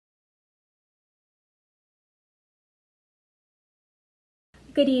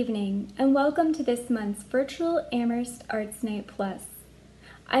Good evening, and welcome to this month's virtual Amherst Arts Night Plus.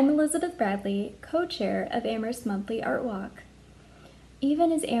 I'm Elizabeth Bradley, co-chair of Amherst Monthly Art Walk.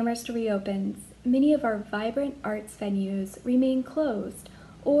 Even as Amherst reopens, many of our vibrant arts venues remain closed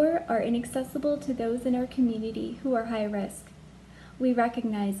or are inaccessible to those in our community who are high risk. We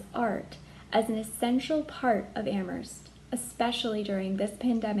recognize art as an essential part of Amherst, especially during this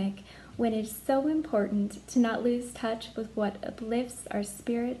pandemic when it is so important to not lose touch with what uplifts our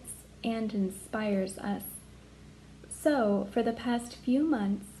spirits and inspires us. So, for the past few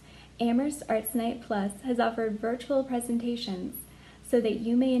months, Amherst Arts Night Plus has offered virtual presentations so that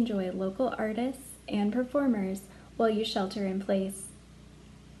you may enjoy local artists and performers while you shelter in place.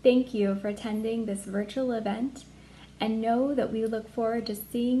 Thank you for attending this virtual event, and know that we look forward to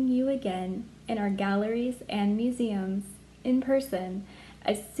seeing you again in our galleries and museums in person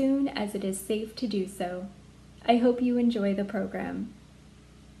as soon as it is safe to do so. I hope you enjoy the program.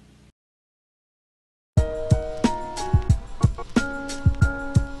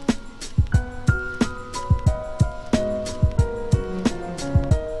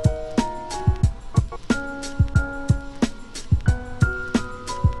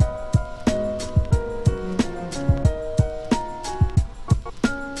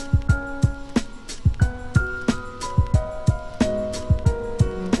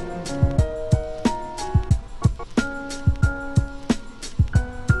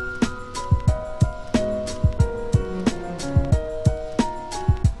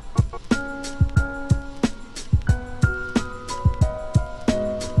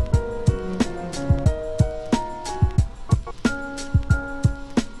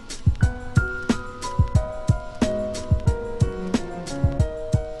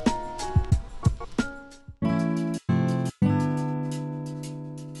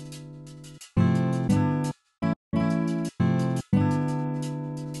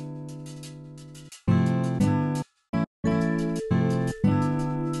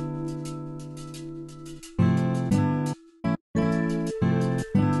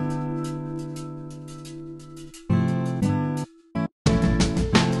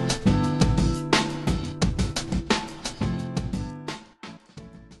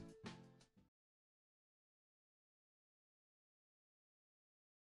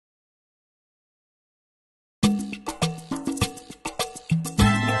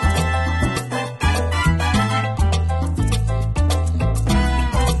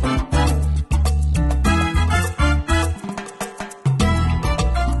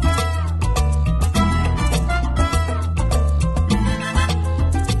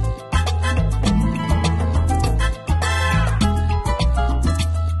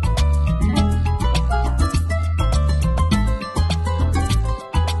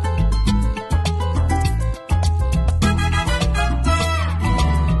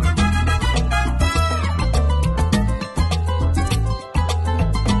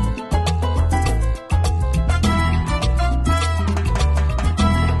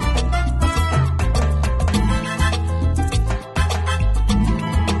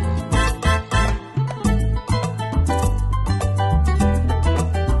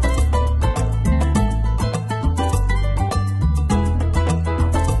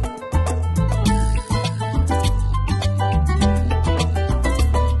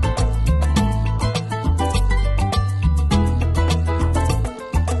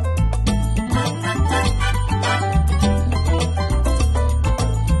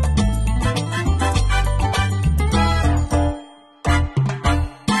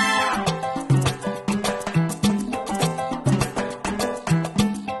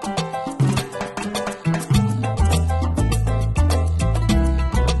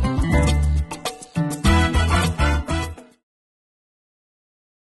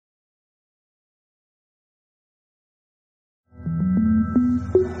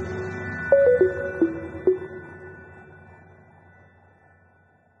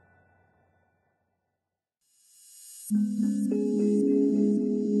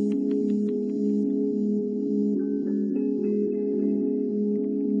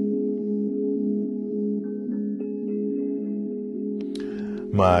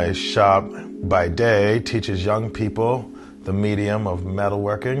 My shop by day teaches young people the medium of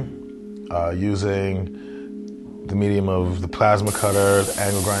metalworking using the medium of the plasma cutter, the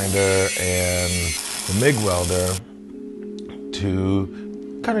angle grinder, and the MIG welder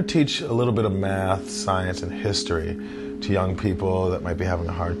to kind of teach a little bit of math, science, and history to young people that might be having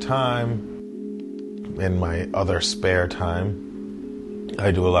a hard time. In my other spare time, I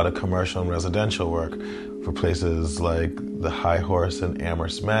do a lot of commercial and residential work for places like the High Horse in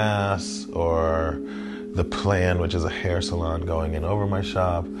Amherst, Mass, or the Plan, which is a hair salon going in over my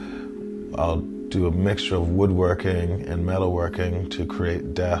shop. I'll do a mixture of woodworking and metalworking to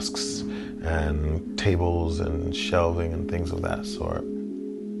create desks and tables and shelving and things of that sort.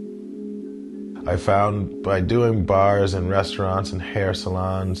 I found by doing bars and restaurants and hair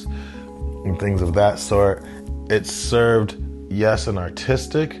salons and things of that sort, it served, yes, an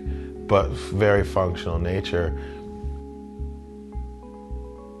artistic, but very functional nature.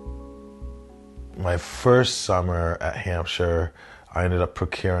 My first summer at Hampshire, I ended up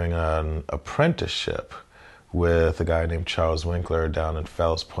procuring an apprenticeship with a guy named Charles Winkler down in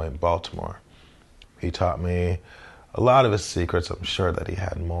Fells Point, Baltimore. He taught me a lot of his secrets. I'm sure that he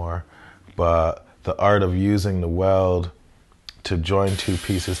had more, but the art of using the weld to join two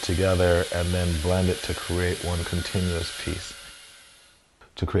pieces together and then blend it to create one continuous piece,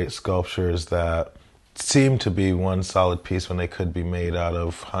 to create sculptures that seem to be one solid piece when they could be made out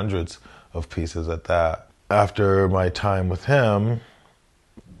of hundreds of pieces at that. After my time with him,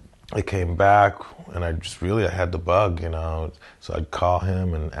 I came back and I had the bug, so I'd call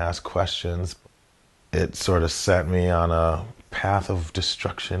him and ask questions. It sort of set me on a path of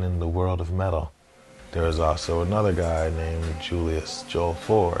destruction in the world of metal. There was also another guy named Joel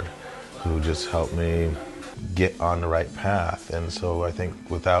Ford, who just helped me get on the right path. And so I think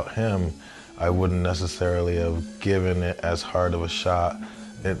without him, I wouldn't necessarily have given it as hard of a shot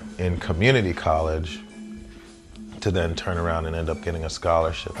in community college to then turn around and end up getting a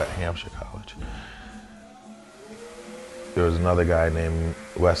scholarship at Hampshire College. There was another guy named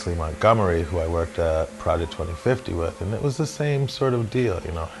Wesley Montgomery who I worked at Project 2050 with, and it was the same sort of deal,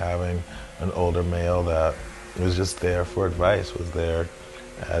 having an older male that was just there for advice, was there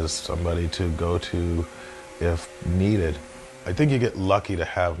as somebody to go to if needed. I think you get lucky to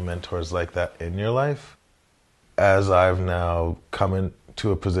have mentors like that in your life. As I've now come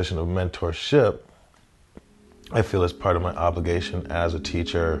into a position of mentorship, I feel it's part of my obligation as a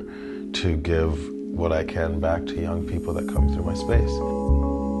teacher to give what I can back to young people that come through my space.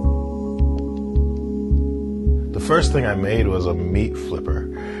 The first thing I made was a meat flipper.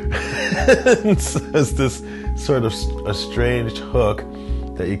 It's this sort of estranged hook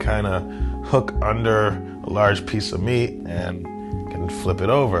that you kind of hook under a large piece of meat and can flip it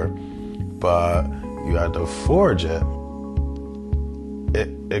over. But you had to forge it.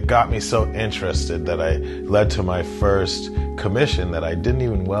 It got me so interested that I led to my first commission that I didn't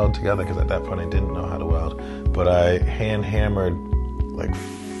even weld together, because at that point I didn't know how to weld. But I hand hammered like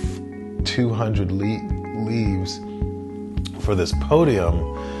 200 leaves for this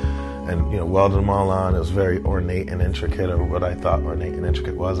podium and welded them all on. It was very ornate and intricate, or what I thought ornate and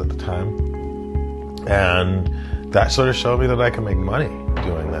intricate was at the time. And that sort of showed me that I can make money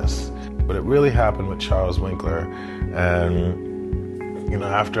doing this. But it really happened with Charles Winkler, and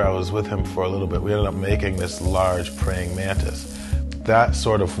after I was with him for a little bit, we ended up making this large praying mantis. That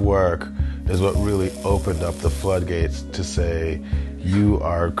sort of work is what really opened up the floodgates to say, you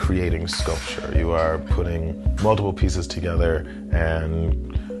are creating sculpture. You are putting multiple pieces together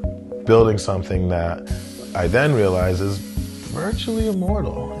and building something that I then realized is virtually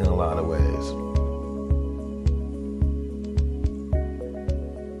immortal in a lot of ways.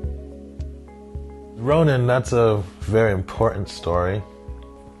 Ronin, that's a very important story.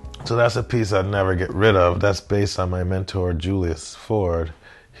 So that's a piece I'd never get rid of. That's based on my mentor, Julius Ford.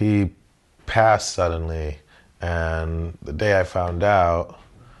 He passed suddenly, and the day I found out,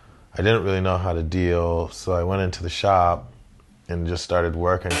 I didn't really know how to deal, so I went into the shop and just started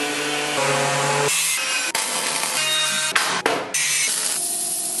working.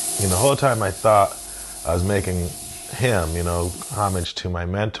 The whole time I thought I was making him, homage to my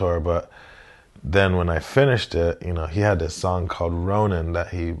mentor, but then when I finished it, he had this song called Ronin that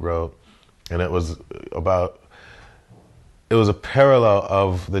he wrote, and it was a parallel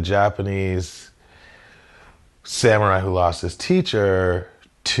of the Japanese samurai who lost his teacher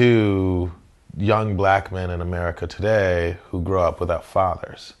to young black men in America today who grow up without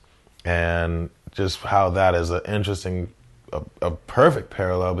fathers. And just how that is an interesting, a perfect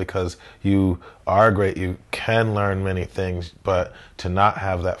parallel, because you are great, you can learn many things, but to not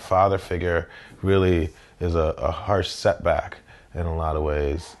have that father figure really is a harsh setback in a lot of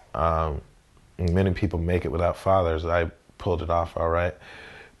ways. Many people make it without fathers. I pulled it off all right.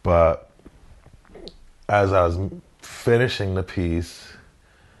 But as I was finishing the piece,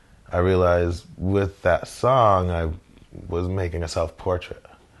 I realized with that song, I was making a self-portrait.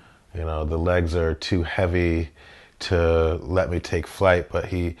 The legs are too heavy to let me take flight, but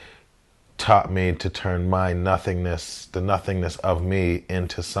he taught me to turn my nothingness, the nothingness of me,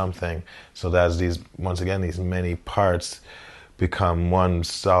 into something. So that as these many parts become one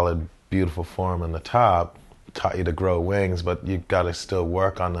solid beautiful form on the top, taught you to grow wings, but you got to still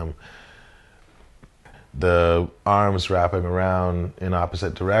work on them. The arms wrapping around in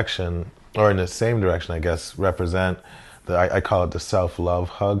opposite direction, or in the same direction, I guess, represent I call it the self-love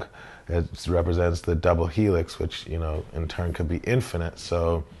hug. It represents the double helix, which, in turn could be infinite.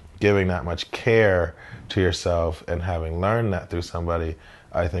 So giving that much care to yourself and having learned that through somebody,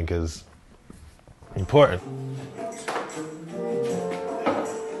 I think is important.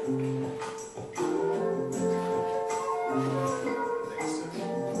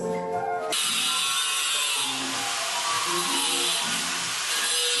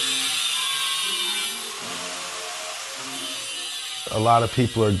 A lot of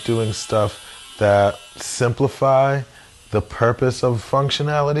people are doing stuff that simplify the purpose of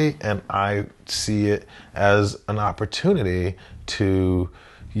functionality, and I see it as an opportunity to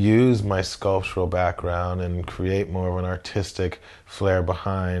use my sculptural background and create more of an artistic flair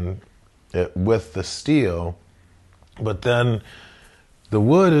behind it with the steel. But then the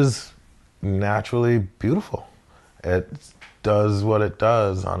wood is naturally beautiful. It does what it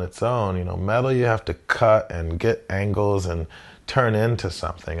does on its own. Metal you have to cut and get angles and turn into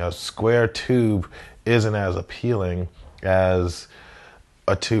something. A square tube isn't as appealing as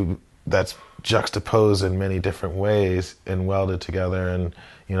a tube that's juxtaposed in many different ways and welded together and,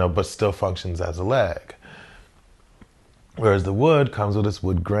 but still functions as a leg. Whereas the wood comes with its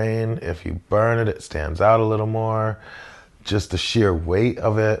wood grain. If you burn it, it stands out a little more. Just the sheer weight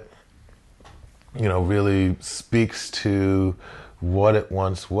of it, really speaks to what it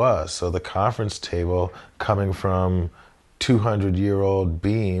once was. So the conference table coming from 200-year-old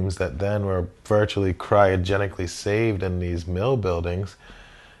beams that then were virtually cryogenically saved in these mill buildings,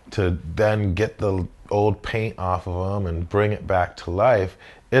 to then get the old paint off of them and bring it back to life,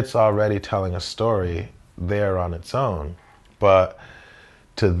 it's already telling a story there on its own. But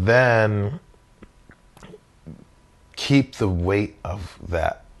to then keep the weight of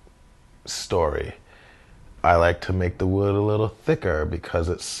that story, I like to make the wood a little thicker because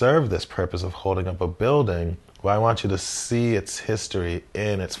it served this purpose of holding up a building. Well, I want you to see its history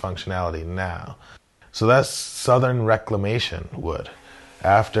in its functionality now. So that's Southern Reclamation wood.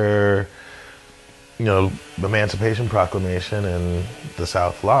 After, the Emancipation Proclamation and the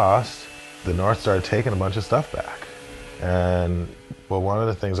South lost, the North started taking a bunch of stuff back. And one of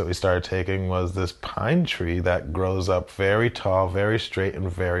the things that we started taking was this pine tree that grows up very tall, very straight,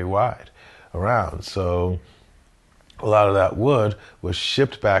 and very wide around. So a lot of that wood was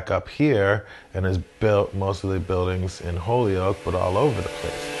shipped back up here and is built, most of the buildings in Holyoke, but all over the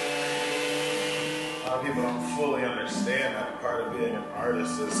place. A lot of people don't fully understand that part of being an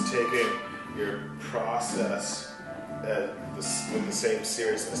artist is taking your process with the same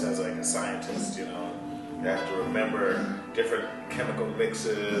seriousness as like a scientist, You have to remember different chemical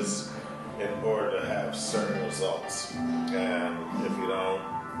mixes in order to have certain results. And if you don't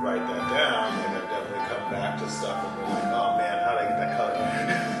write that down, and then definitely come back to stuff and be like, oh man, how did I get that color?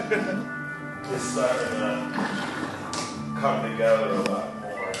 It's starting to come together a lot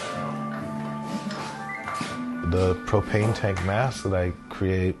more now. The propane tank masks that I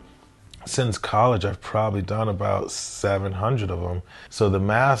create, since college, I've probably done about 700 of them. So the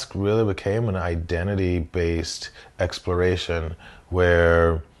mask really became an identity-based exploration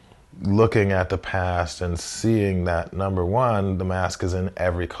where looking at the past and seeing that, number one, the mask is in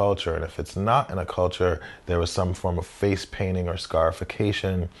every culture. And if it's not in a culture, there was some form of face painting or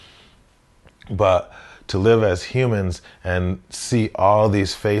scarification. But to live as humans and see all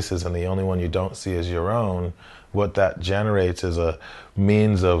these faces and the only one you don't see is your own, what that generates is a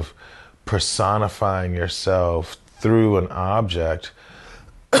means of personifying yourself through an object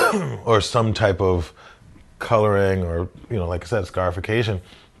or some type of coloring or, like I said, scarification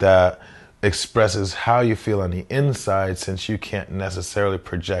that expresses how you feel on the inside, since you can't necessarily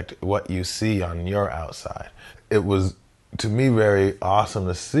project what you see on your outside. It was, to me, very awesome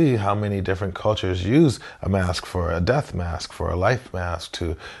to see how many different cultures use a mask, for a death mask, for a life mask,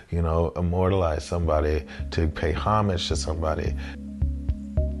 to, immortalize somebody, to pay homage to somebody.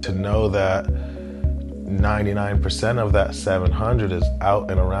 To know that 99% of that 700 is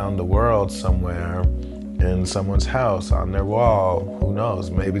out and around the world somewhere, in someone's house, on their wall, who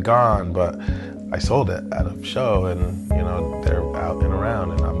knows, maybe gone, but I sold it at a show and, they're out and around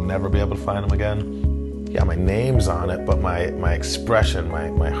and I'll never be able to find them again. Yeah, my name's on it, but my expression,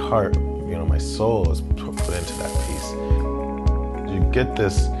 my heart, my soul is put into that piece. You get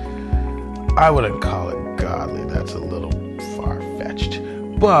this, I wouldn't call it godly, that's a little far-fetched,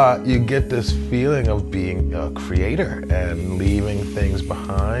 but you get this feeling of being a creator and leaving things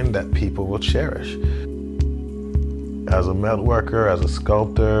behind that people will cherish. as a metal worker, as a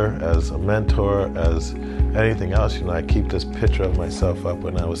sculptor, as a mentor, as anything else. I keep this picture of myself up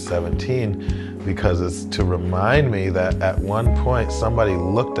when I was 17 because it's to remind me that at one point somebody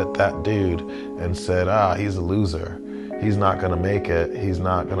looked at that dude and said, he's a loser. He's not going to make it. He's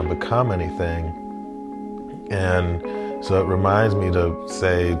not going to become anything. And so it reminds me to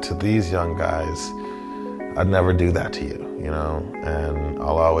say to these young guys, I'd never do that to you, and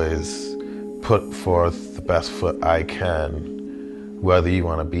I'll always put forth the best foot I can, whether you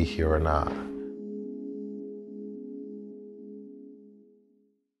want to be here or not.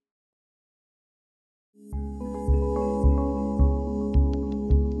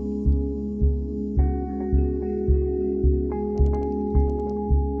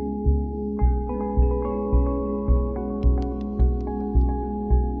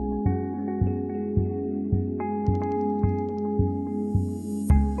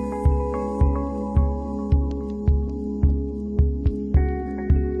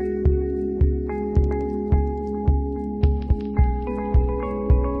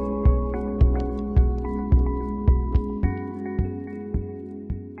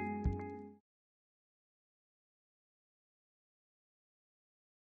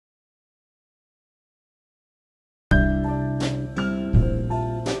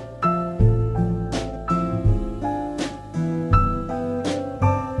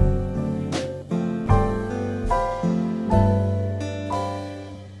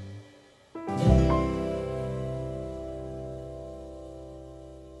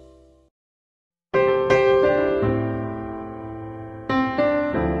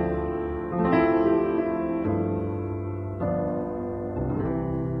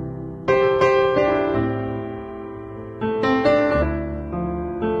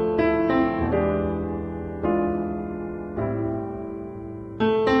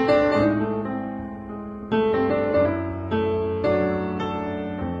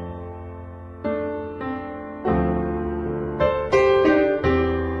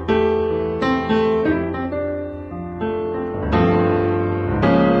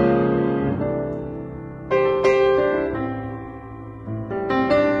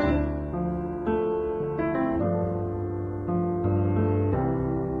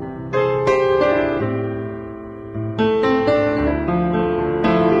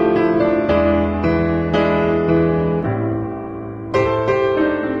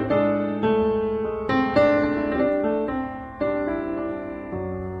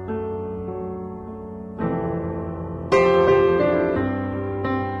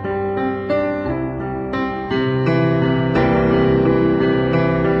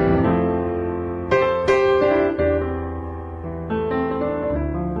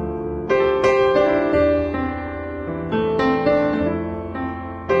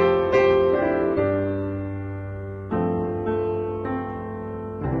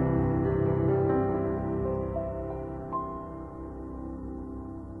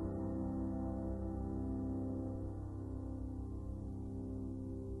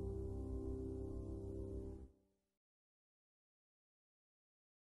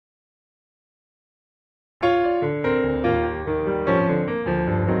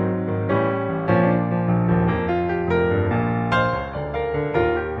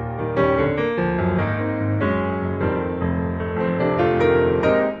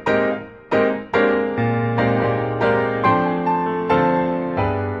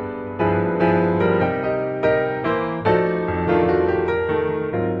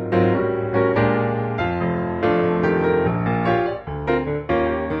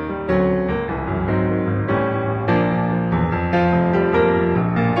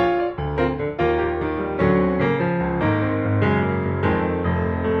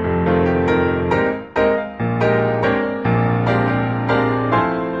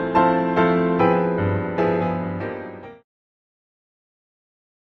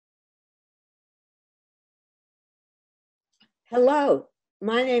 Hello,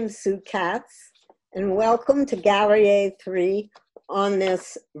 my name is Sue Katz, and welcome to Gallery A3 on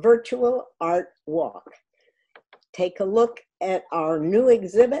this virtual art walk. Take a look at our new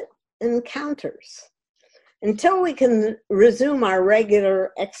exhibit, Encounters. Until we can resume our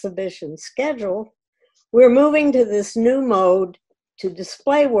regular exhibition schedule, we're moving to this new mode to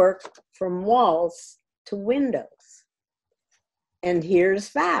display work from walls to windows. And here's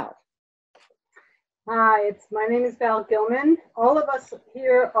Val. Hi, my name is Val Gilman. All of us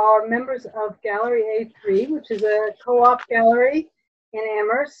here are members of Gallery A3, which is a co-op gallery in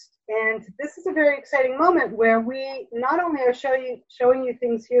Amherst. And this is a very exciting moment where we not only are showing you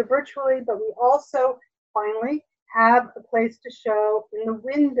things here virtually, but we also finally have a place to show in the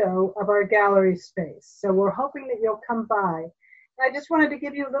window of our gallery space. So we're hoping that you'll come by. And I just wanted to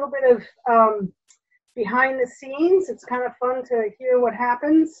give you a little bit of behind the scenes. It's kind of fun to hear what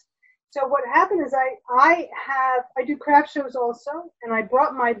happens. So what happened is I do craft shows also, and I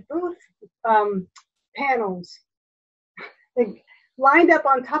brought my booth panels lined up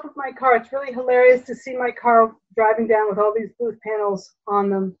on top of my car. It's really hilarious to see my car driving down with all these booth panels on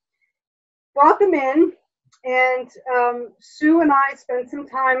them. Brought them in, and Sue and I spent some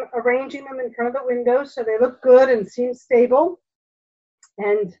time arranging them in front of the window so they look good and seem stable.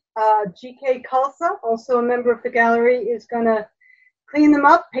 And G.K. Kalsa, also a member of the gallery, is going to clean them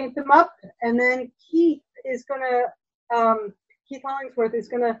up, paint them up, and then Keith Hollingsworth is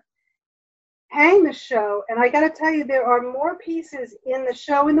going to hang the show. And I got to tell you, there are more pieces in the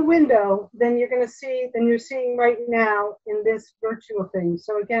show in the window than you're seeing right now in this virtual thing.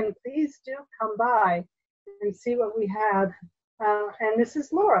 So again, please do come by and see what we have. And this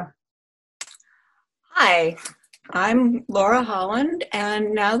is Laura. Hi, I'm Laura Holland,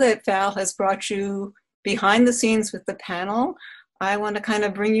 and now that Val has brought you behind the scenes with the panel, I want to kind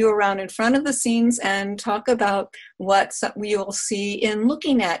of bring you around in front of the scenes and talk about what you'll see in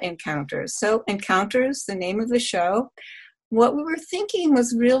looking at Encounters. So Encounters, the name of the show, what we were thinking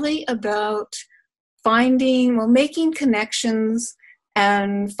was really about making connections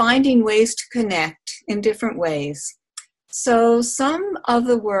and finding ways to connect in different ways. So some of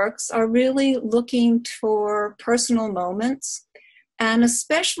the works are really looking for personal moments, and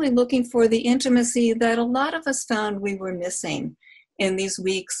especially looking for the intimacy that a lot of us found we were missing in these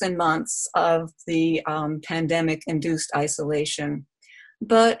weeks and months of the pandemic-induced isolation.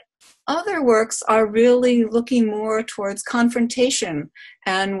 But other works are really looking more towards confrontation,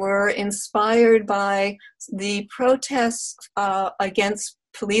 and were inspired by the protests against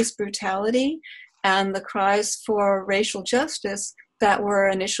police brutality and the cries for racial justice that were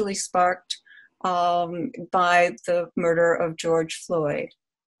initially sparked by the murder of George Floyd.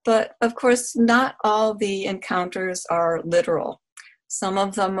 But of course, not all the encounters are literal. Some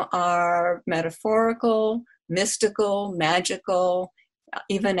of them are metaphorical, mystical, magical,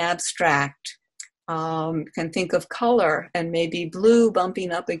 even abstract. Can think of color and maybe blue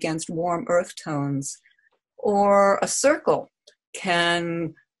bumping up against warm earth tones. Or a circle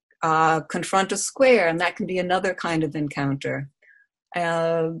can confront a square, and that can be another kind of encounter.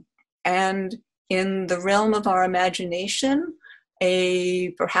 And in the realm of our imagination,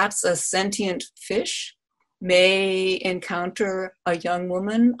 perhaps a sentient fish may encounter a young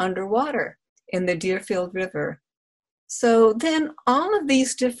woman underwater in the Deerfield River. So then all of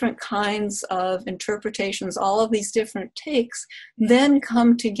these different kinds of interpretations, all of these different takes, then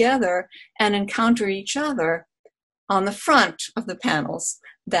come together and encounter each other on the front of the panels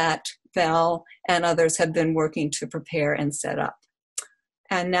that Val and others have been working to prepare and set up.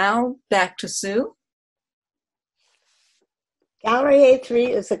 And now back to Sue. Gallery A3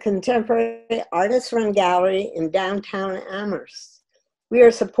 is a contemporary artist-run gallery in downtown Amherst. We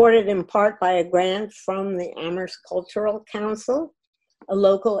are supported in part by a grant from the Amherst Cultural Council, a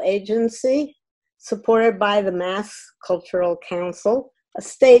local agency, supported by the Mass Cultural Council, a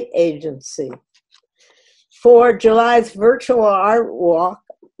state agency. For July's virtual art walk,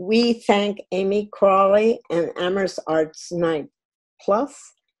 we thank Amy Crawley and Amherst Arts Night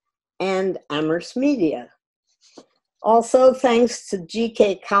Plus and Amherst Media. Also, thanks to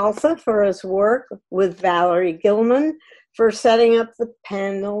G.K. Kalsa for his work with Valerie Gilman for setting up the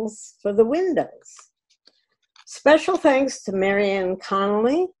panels for the windows. Special thanks to Marianne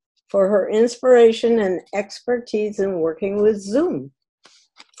Connolly for her inspiration and expertise in working with Zoom.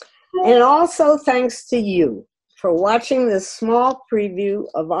 And also thanks to you for watching this small preview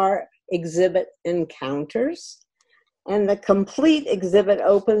of our exhibit Encounters. And the complete exhibit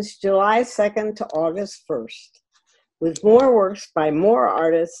opens July 2nd to August 1st, with more works by more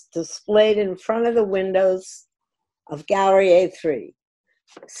artists displayed in front of the windows of Gallery A3.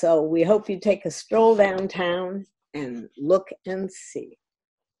 So we hope you take a stroll downtown and look and see.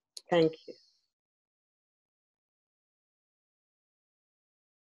 Thank you.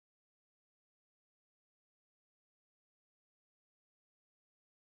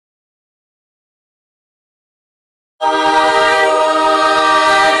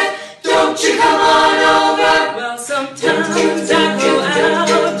 Don't you come on over? Well, sometimes I go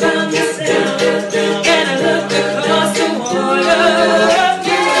out down the sound and I look across the water.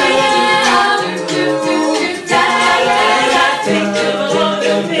 And I think of all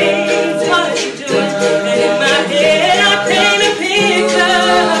the things what you're doing, and in my head I paint a picture.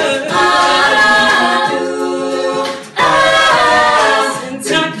 Since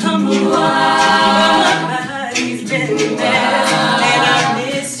I come along, my body's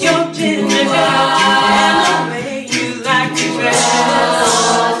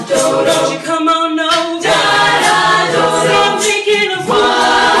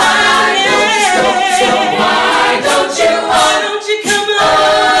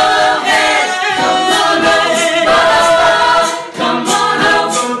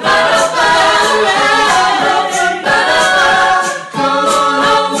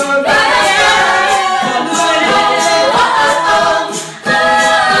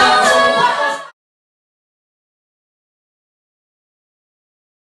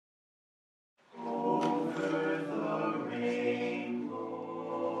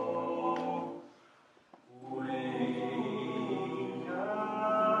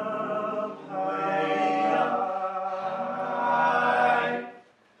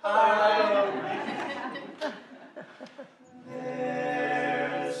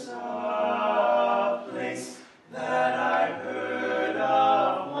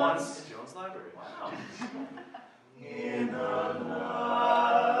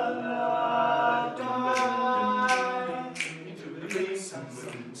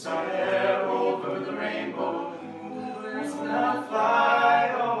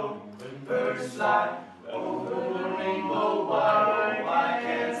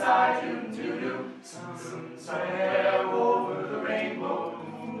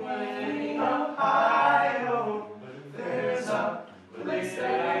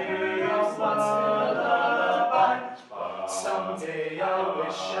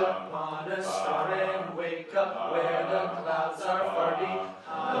wish upon a star and wake up where the clouds are far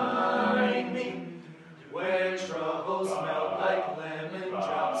behind me, where troubles melt like lemon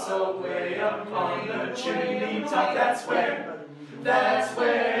drops away upon the chimney top. That's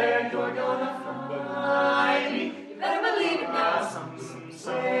where you're gonna find me. You better believe it now.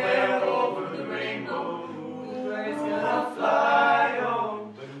 Somewhere over the rainbow, birds gonna fly.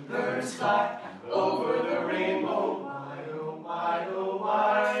 Oh, birds fly over the rainbow. Why, oh,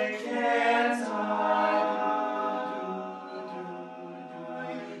 why can't I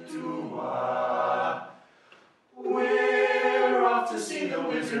do what? We're off to see the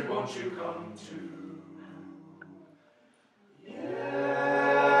wizard, won't you come too? Yeah.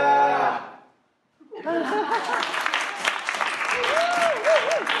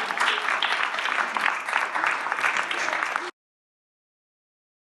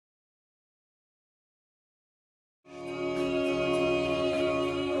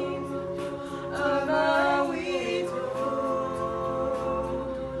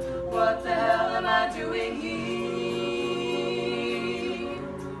 What the hell am I doing here?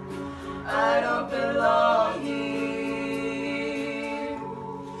 I don't belong here.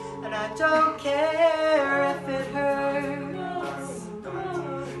 And I don't care if it hurts,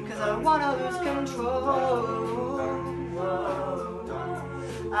 'cause I wanna lose control.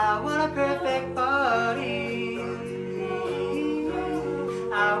 I want a perfect body.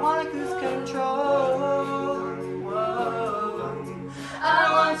 I want to lose control. I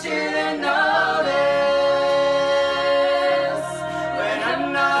want you to notice when I'm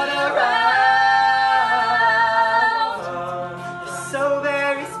not around. You're so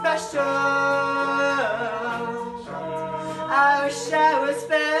very special. I wish I was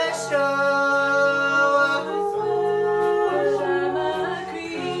special. I'm a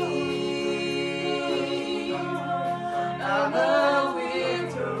creep. I'm a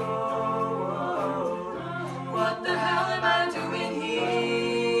weirdo. What the hell am I doing here?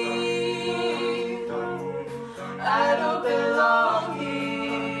 I don't belong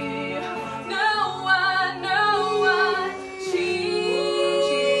here. No one. She's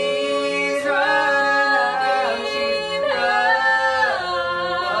running.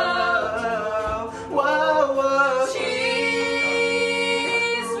 Whoa. She's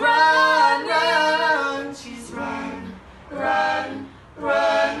run. She's run.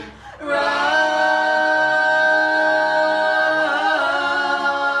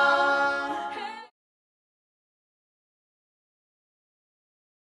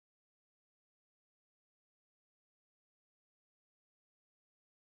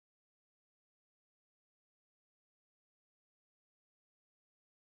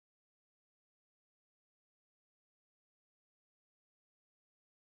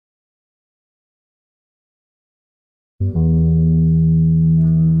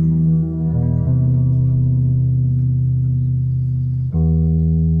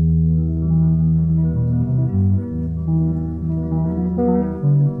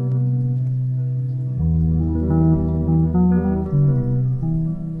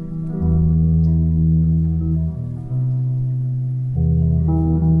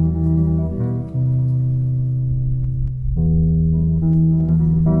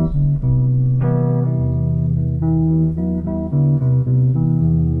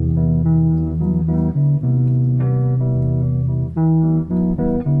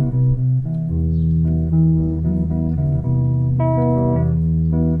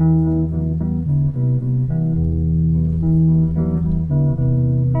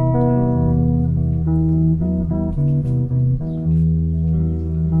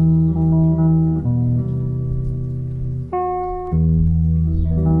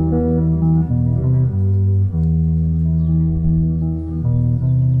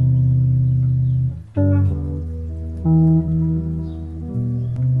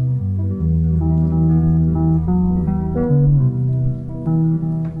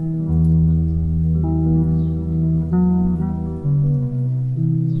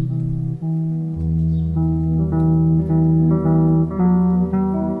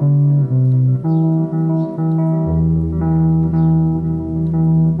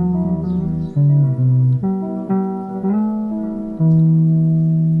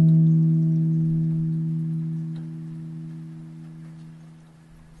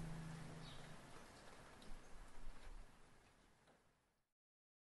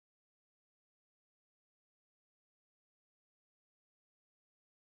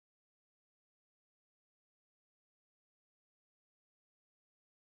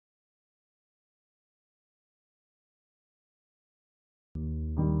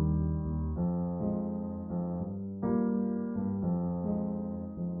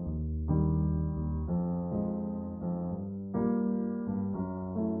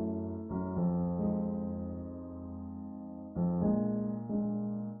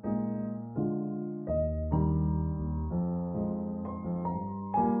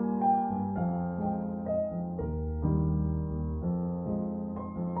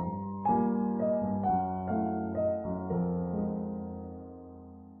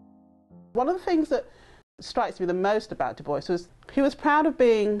 One of the things that strikes me the most about Du Bois was he was proud of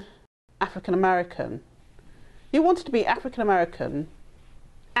being African American. He wanted to be African American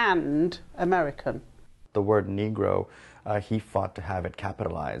and American. The word Negro, he fought to have it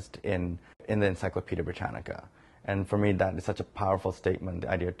capitalized in the Encyclopedia Britannica. And for me, that is such a powerful statement, the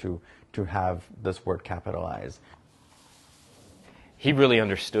idea to have this word capitalized. He really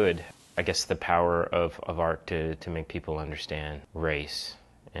understood, I guess, the power of art to make people understand race,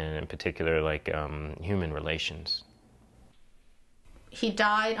 and in particular, like human relations. He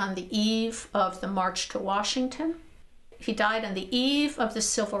died on the eve of the March to Washington. He died on the eve of the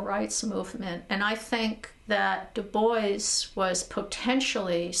Civil Rights Movement, and I think that Du Bois was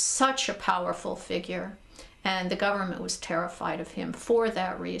potentially such a powerful figure, and the government was terrified of him for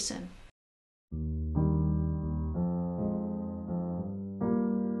that reason.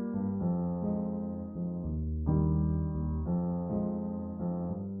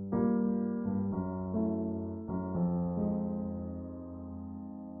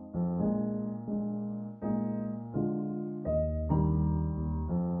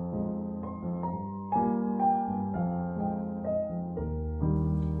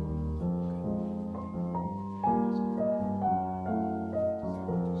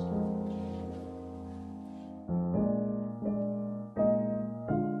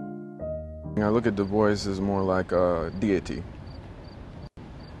 I look at Du Bois as more like a deity.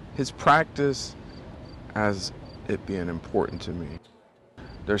 His practice as it being important to me.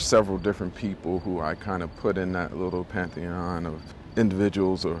 There's several different people who I kind of put in that little pantheon of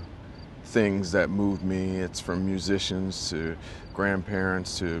individuals or things that move me. It's from musicians to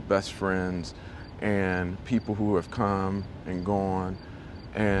grandparents to best friends and people who have come and gone.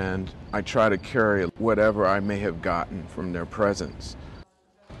 And I try to carry whatever I may have gotten from their presence.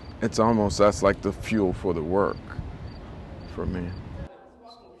 It's almost, that's like the fuel for the work for me.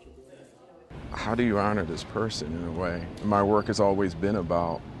 How do you honor this person in a way? My work has always been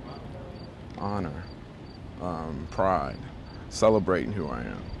about honor, pride, celebrating who I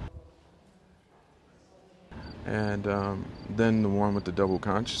am. And then the one with the double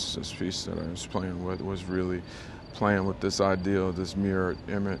consciousness piece that I was playing with was really playing with this idea of this mirrored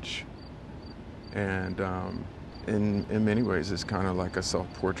image. And in many ways, it's kind of like a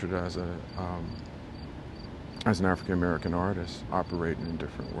self-portrait as an African-American artist operating in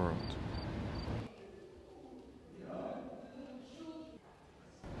different worlds.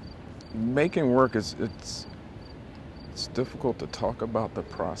 Making work it's difficult to talk about the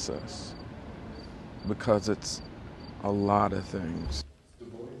process because it's a lot of things.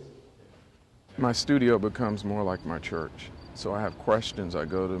 My studio becomes more like my church. So I have questions. I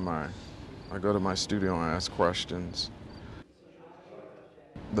go to my studio and ask questions.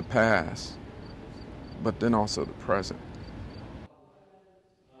 The past, but then also the present.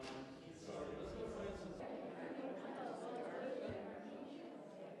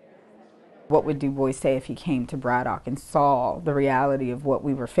 What would Du Bois say if he came to Braddock and saw the reality of what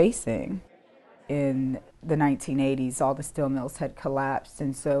we were facing? In the 1980s, all the steel mills had collapsed,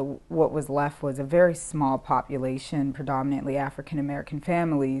 and so what was left was a very small population, predominantly African-American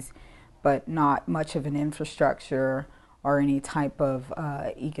families, but not much of an infrastructure or any type of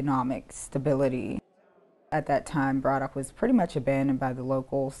economic stability. At that time, Braddock was pretty much abandoned by the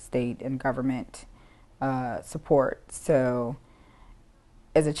local, state, and government support. So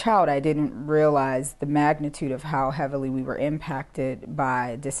as a child, I didn't realize the magnitude of how heavily we were impacted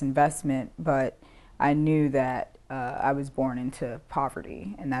by disinvestment, but I knew that I was born into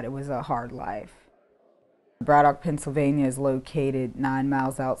poverty and that it was a hard life. Braddock, Pennsylvania is located 9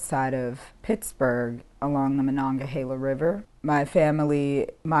 miles outside of Pittsburgh along the Monongahela River. My family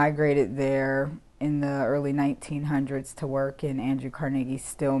migrated there in the early 1900s to work in Andrew Carnegie's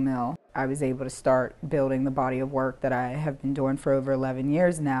steel mill. I was able to start building the body of work that I have been doing for over 11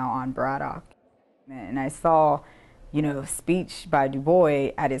 years now on Braddock. And I saw, a speech by Du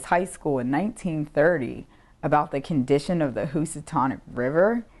Bois at his high school in 1930 about the condition of the Housatonic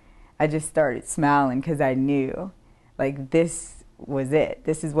River. I just started smiling because I knew, this was it.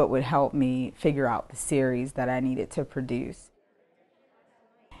 This is what would help me figure out the series that I needed to produce.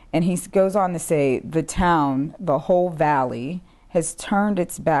 And he goes on to say, the town, the whole valley, has turned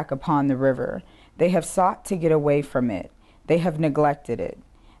its back upon the river. They have sought to get away from it. They have neglected it.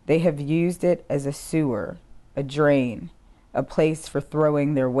 They have used it as a sewer, a drain, a place for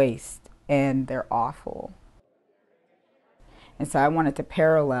throwing their waste and their offal. And so I wanted to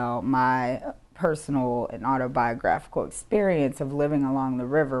parallel my personal and autobiographical experience of living along the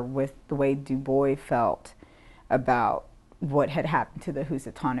river with the way Du Bois felt about what had happened to the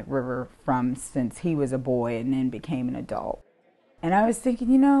Housatonic River since he was a boy and then became an adult. And I was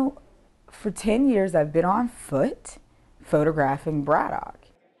thinking, For 10 years, I've been on foot photographing Braddock.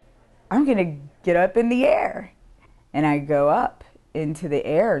 I'm going to get up in the air. And I go up into the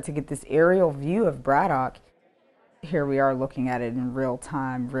air to get this aerial view of Braddock. Here we are looking at it in real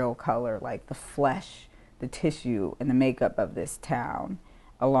time, real color, like the flesh, the tissue, and the makeup of this town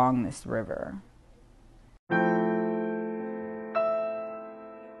along this river.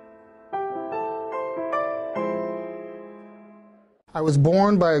 I was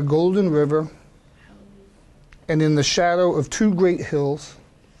born by a golden river and in the shadow of two great hills,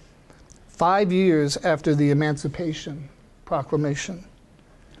 5 years after the Emancipation Proclamation.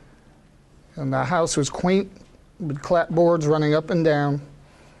 And the house was quaint with clapboards running up and down,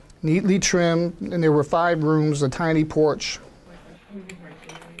 neatly trimmed, and there were 5 rooms, a tiny porch.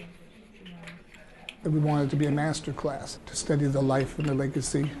 We wanted to be a master class to study the life and the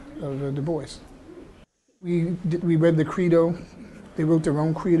legacy of Du Bois. We read the credo. They wrote their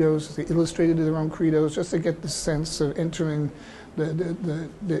own credos. They illustrated their own credos just to get the sense of entering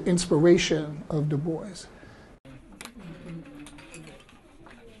the inspiration of Du Bois.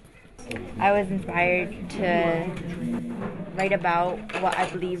 I was inspired to write about what I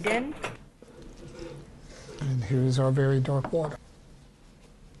believed in. And here is our very dark water.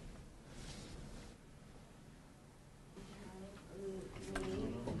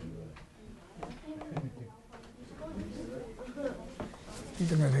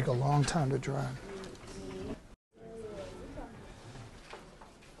 They're going to take a long time to dry.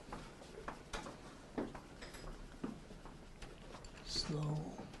 Slow.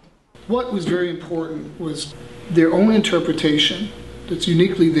 What was very important was their own interpretation, that's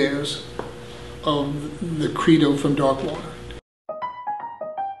uniquely theirs, of the credo from Darkwater.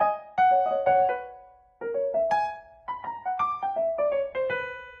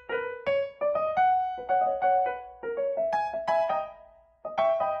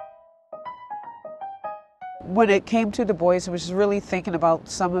 When it came to Du Bois, I was really thinking about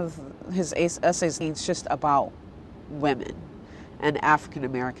some of his essays. It's just about women, and African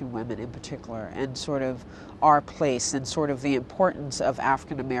American women in particular, and sort of our place and sort of the importance of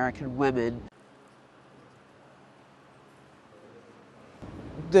African American women.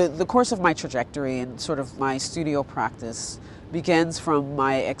 The course of my trajectory and sort of my studio practice begins from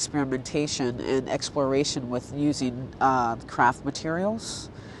my experimentation and exploration with using craft materials,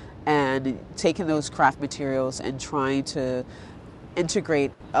 and taking those craft materials and trying to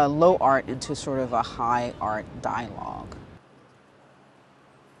integrate low art into sort of a high art dialogue.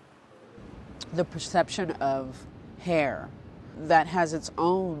 The perception of hair that has its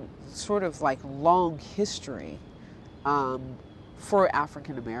own sort of like long history for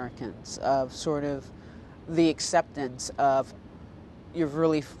African Americans, of sort of the acceptance of your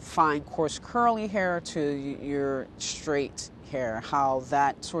really fine, coarse, curly hair to your straight hair, how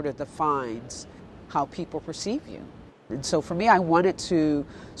that sort of defines how people perceive you. And so for me, I wanted to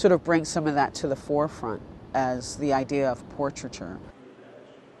sort of bring some of that to the forefront as the idea of portraiture.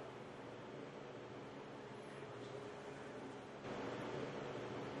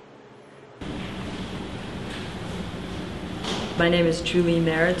 My name is Julie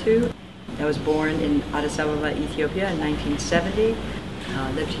Meritu. I was born in Addis Ababa, Ethiopia in 1970.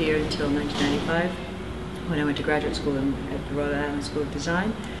 Lived here until 1995 when I went to graduate school at the Rhode Island School of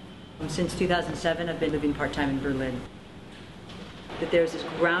Design. Since 2007, I've been living part-time in Berlin. That there's this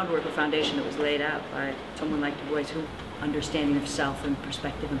groundwork or foundation that was laid out by someone like Du Bois, who understanding of self and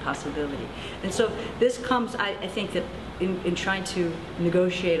perspective and possibility. And so this comes, I think that in trying to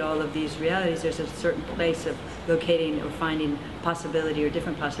negotiate all of these realities, there's a certain place of locating or finding possibility or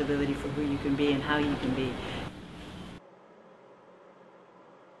different possibility for who you can be and how you can be.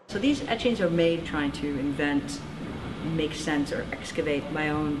 So these etchings are made trying to invent, make sense, or excavate my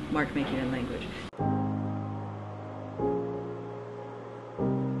own mark making and language.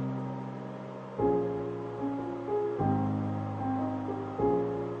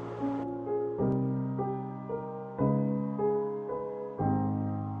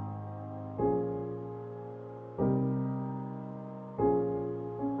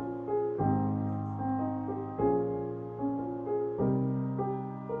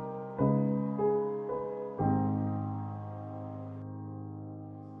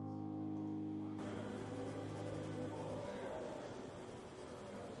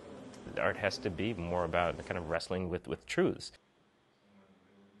 Art has to be more about kind of wrestling with truths.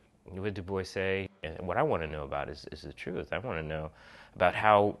 What did Du Bois say? What I want to know about is the truth. I want to know about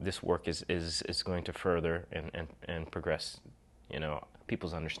how this work is going to further and progress,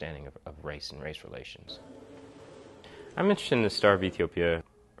 people's understanding of race and race relations. I'm interested in the Star of Ethiopia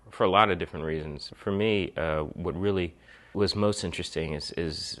for a lot of different reasons. For me, what really was most interesting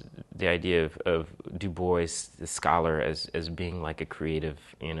is the idea of Du Bois, the scholar, as being like a creative,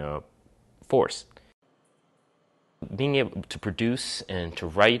 force. Being able to produce and to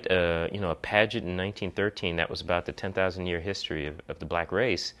write a pageant in 1913 that was about the 10,000-year history of the black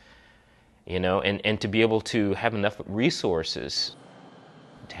race, and to be able to have enough resources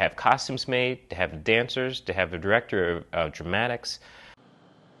to have costumes made, to have dancers, to have a director of dramatics.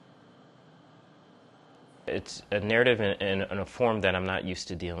 It's a narrative in a form that I'm not used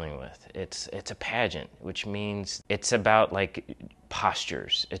to dealing with. It's a pageant, which means it's about like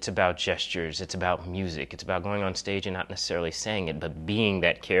postures, it's about gestures, it's about music, it's about going on stage and not necessarily saying it, but being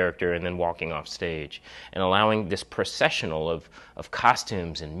that character and then walking off stage and allowing this processional of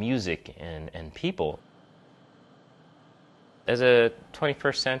costumes and music and people. As a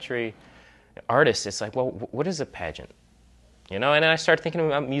 21st century artist, it's like, well, what is a pageant? And then I started thinking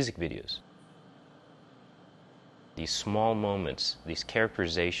about music videos. These small moments, these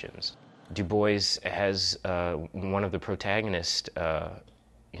characterizations. Du Bois has one of the protagonists,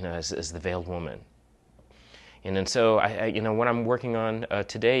 as the veiled woman. And so, what I'm working on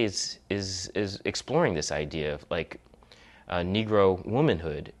today is exploring this idea of like Negro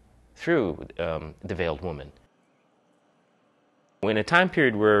womanhood through the veiled woman. In a time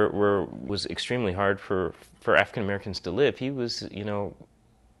period where it was extremely hard for African Americans to live, he was,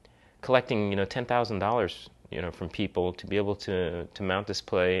 collecting, $10,000, from people to be able to mount this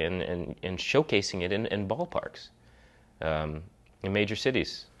play and showcasing it in ballparks, in major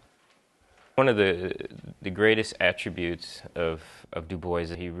cities. One of the greatest attributes of Du Bois is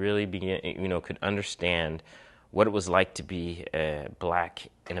that he really could understand what it was like to be black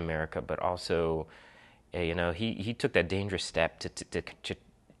in America, but also, he took that dangerous step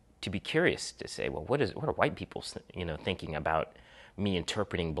to be curious, to say, well, what are white people, thinking about me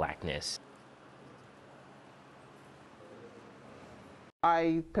interpreting blackness?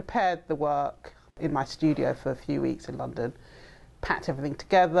 I prepared the work in my studio for a few weeks in London, packed everything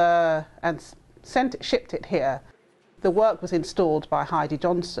together and shipped it here. The work was installed by Heidi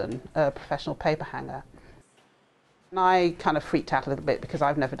Johnson, a professional paper hanger. And I kind of freaked out a little bit because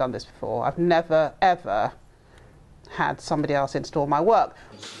I've never done this before. I've never, ever had somebody else install my work.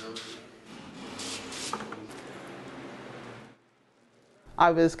 I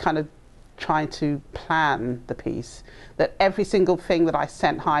was kind of trying to plan the piece, that every single thing that I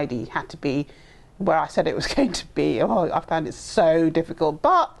sent Heidi had to be where I said it was going to be. Oh, I found it so difficult,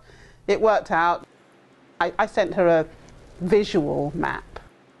 but it worked out. I sent her a visual map.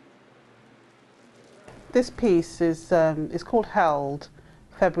 This piece is called Held,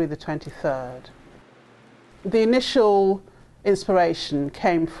 February the 23rd. The initial inspiration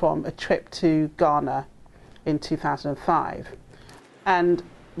came from a trip to Ghana in 2005. And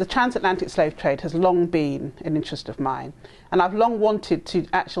the transatlantic slave trade has long been an interest of mine, and I've long wanted to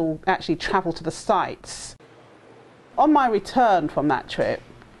actually travel to the sites. On my return from that trip,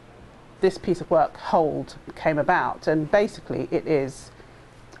 this piece of work, Hold, came about, and basically it is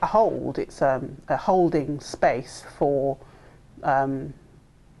a hold. It's a holding space for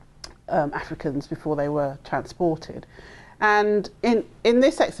Africans before they were transported. And in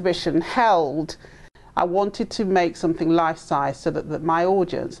this exhibition, Held, I wanted to make something life-size so that my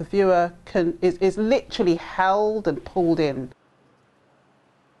audience, the viewer, is literally held and pulled in.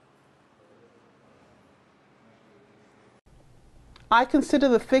 I consider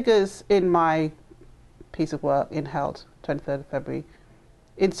the figures in my piece of work in Held, 23rd of February,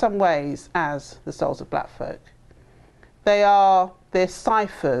 in some ways as the souls of black folk. They're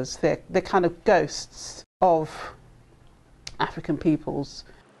ciphers, they're kind of ghosts of African peoples.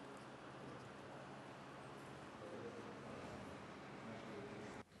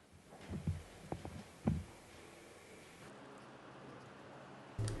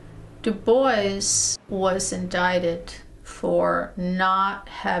 Du Bois was indicted for not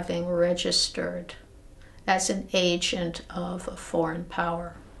having registered as an agent of a foreign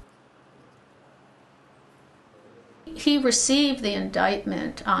power. He received the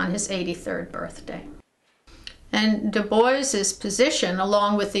indictment on his 83rd birthday. And Du Bois's position,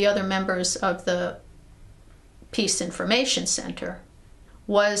 along with the other members of the Peace Information Center,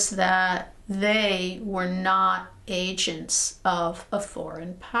 was that they were not agents of a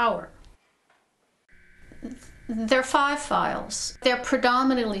foreign power. There are 5 files. They're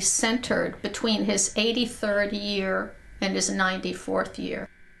predominantly centered between his 83rd year and his 94th year.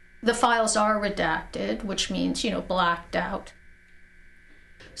 The files are redacted, which means, blacked out.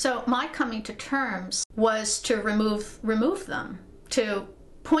 So my coming to terms was to remove them, to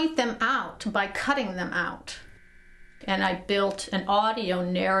point them out by cutting them out. And I built an audio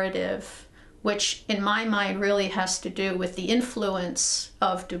narrative which in my mind really has to do with the influence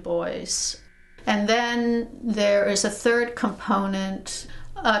of Du Bois. And then there is a third component,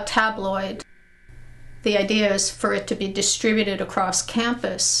 a tabloid. The idea is for it to be distributed across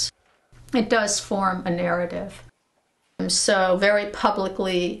campus. It does form a narrative. So very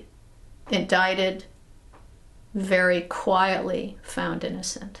publicly indicted, very quietly found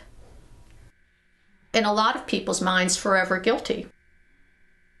innocent. In a lot of people's minds, forever guilty.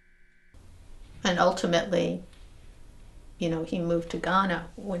 And ultimately, you know, he moved to Ghana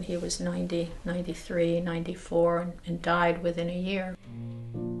when he was 90, 93, 94, and died within a year.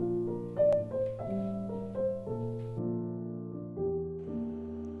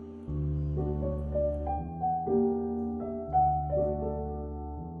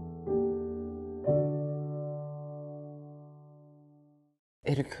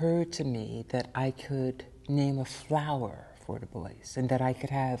 It occurred to me that I could name a flower for Du Bois and that I could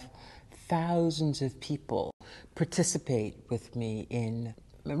have thousands of people participate with me in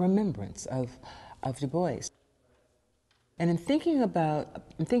remembrance of Du Bois. And in thinking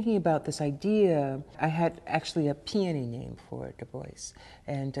about this idea, I had actually a peony name for Du Bois,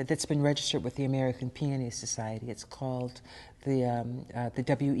 and that's been registered with the American Peony Society. It's called the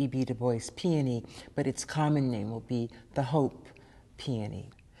W.E.B. Du Bois peony, but its common name will be the Hope peony.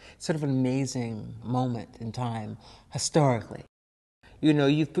 Sort of an amazing moment in time, historically. You know,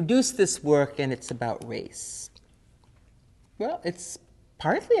 you've produced this work and it's about race. Well, it's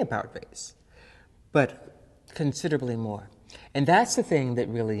partly about race, but considerably more. And that's the thing that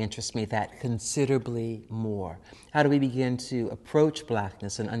really interests me, that considerably more. How do we begin to approach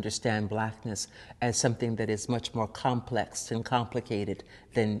Blackness and understand Blackness as something that is much more complex and complicated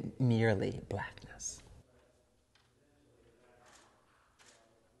than merely Blackness?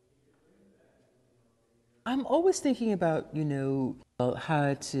 I'm always thinking about, you know,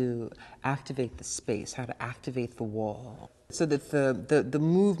 how to activate the space, how to activate the wall, so that the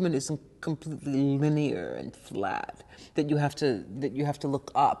movement isn't completely linear and flat, that you have to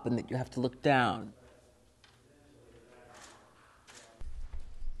look up and that you have to look down.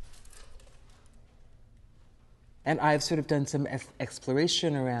 And I've sort of done some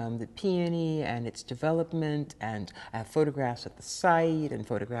exploration around the peony and its development, and I have photographs at the site and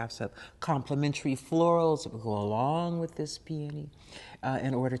photographs of complementary florals that will go along with this peony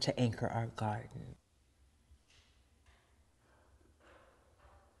in order to anchor our garden.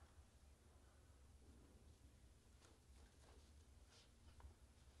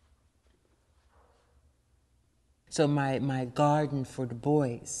 So my garden for Du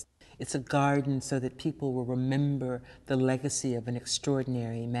Bois, it's a garden so that people will remember the legacy of an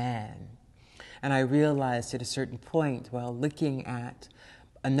extraordinary man. And I realized at a certain point while looking at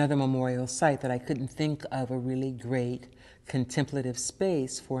another memorial site that I couldn't think of a really great contemplative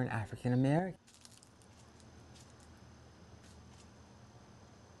space for an African American.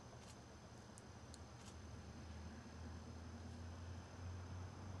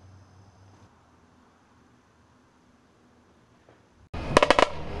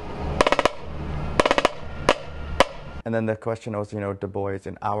 And then the question was, you know, Du Bois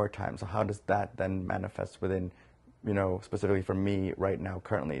in our time. So how does that then manifest within, you know, specifically for me right now,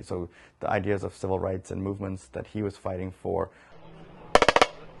 currently? So the ideas of civil rights and movements that he was fighting for.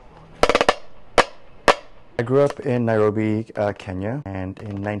 I grew up in Nairobi, Kenya, and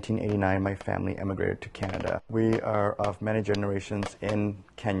in 1989 my family emigrated to Canada. We are of many generations in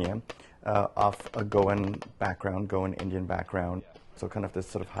Kenya, of a Goan background, Goan Indian background, so kind of this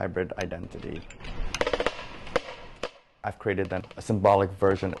sort of hybrid identity. I've created then a symbolic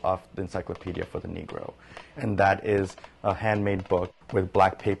version of the Encyclopedia for the Negro, and that is a handmade book with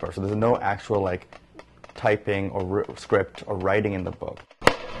black paper. So there's no actual like typing or script or writing in the book.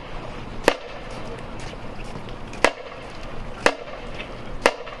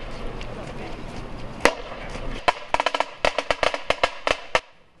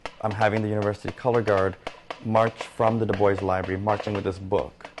 I'm having the University Color Guard march from the Du Bois Library, marching with this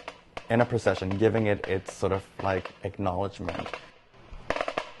book in a procession, giving it its sort of like acknowledgement.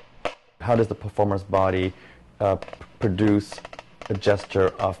 How does the performer's body produce a gesture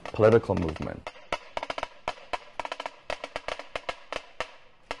of political movement?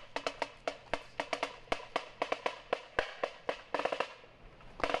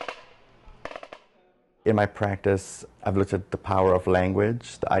 In my practice, I've looked at the power of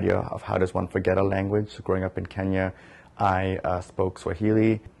language, the idea of how does one forget a language. So growing up in Kenya, I spoke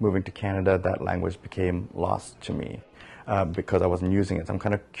Swahili. Moving to Canada, that language became lost to me because I wasn't using it. So I'm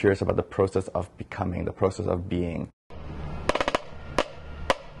kind of curious about the process of becoming, the process of being.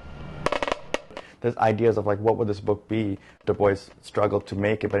 there's ideas of like what would this book be. Du Bois struggled to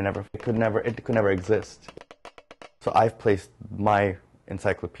make it, but it could never exist. So I've placed my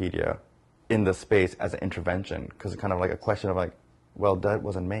encyclopedia in the space as an intervention, because it's kind of like a question of like, well, that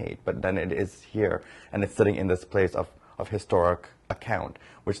wasn't made, but then it is here, and it's sitting in this place of historic account,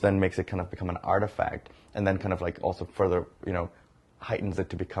 which then makes it kind of become an artifact, and then kind of like also further, heightens it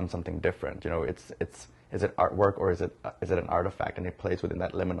to become something different. Is it artwork or is it an artifact, and it plays within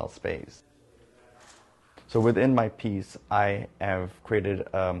that liminal space. So within my piece, I have created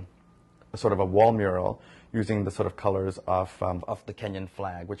a sort of a wall mural using the sort of colors of the Kenyan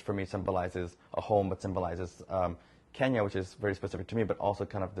flag, which for me symbolizes a home, but symbolizes Kenya, which is very specific to me, but also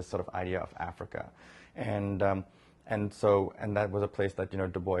kind of this sort of idea of Africa, and that was a place that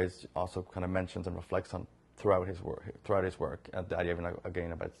Du Bois also kind of mentions and reflects on throughout his work. The idea of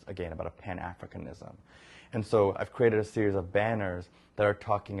again about a Pan-Africanism, and so I've created a series of banners that are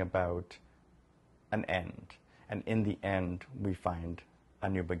talking about an end, and in the end we find a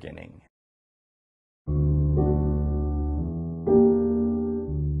new beginning.